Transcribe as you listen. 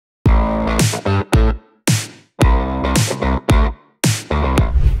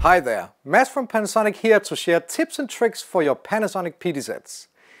Hi there, Mads from Panasonic here to share tips and tricks for your Panasonic PTZs.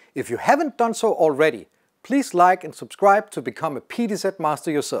 If you haven't done so already, please like and subscribe to become a PTZ master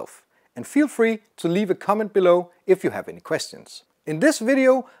yourself. And feel free to leave a comment below if you have any questions. In this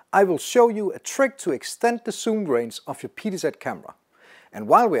video, I will show you a trick to extend the zoom range of your PTZ camera. And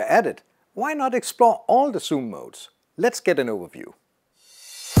while we're at it, why not explore all the zoom modes? Let's get an overview.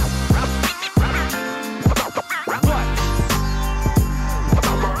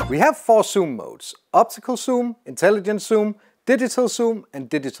 We have 4 zoom modes: optical zoom, intelligent zoom, digital zoom and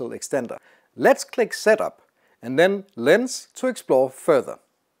digital extender. Let's click setup and then lens to explore further.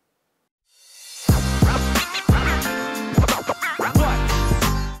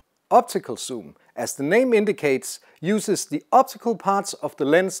 Optical zoom, as the name indicates, uses the optical parts of the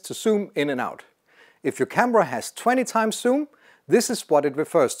lens to zoom in and out. If your camera has 20 times zoom, this is what it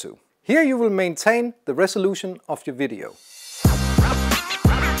refers to. Here you will maintain the resolution of your video.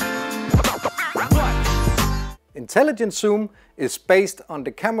 Intelligent zoom is based on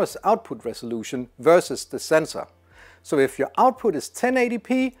the camera's output resolution versus the sensor. So if your output is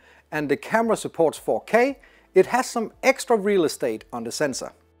 1080p and the camera supports 4K, it has some extra real estate on the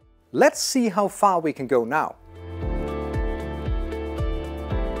sensor. Let's see how far we can go now.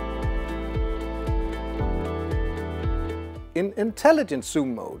 In intelligent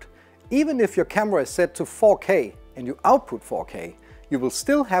zoom mode, even if your camera is set to 4K and you output 4K, you will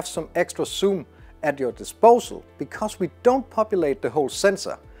still have some extra zoom at your disposal because we don't populate the whole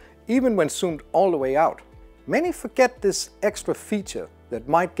sensor, even when zoomed all the way out. Many forget this extra feature that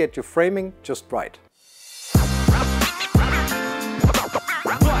might get your framing just right.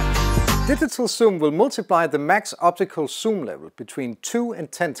 Digital zoom will multiply the max optical zoom level between 2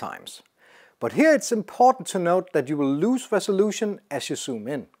 and 10 times. But here it's important to note that you will lose resolution as you zoom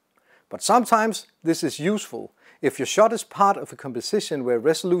in. But sometimes this is useful if your shot is part of a composition where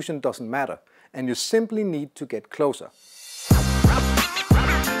resolution doesn't matter and you simply need to get closer.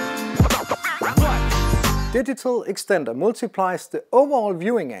 Digital extender multiplies the overall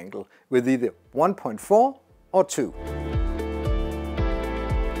viewing angle with either 1.4 or 2.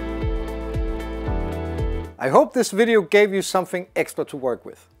 I hope this video gave you something extra to work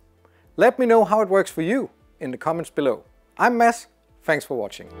with. Let me know how it works for you in the comments below. I'm Mads, thanks for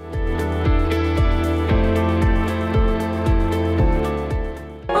watching.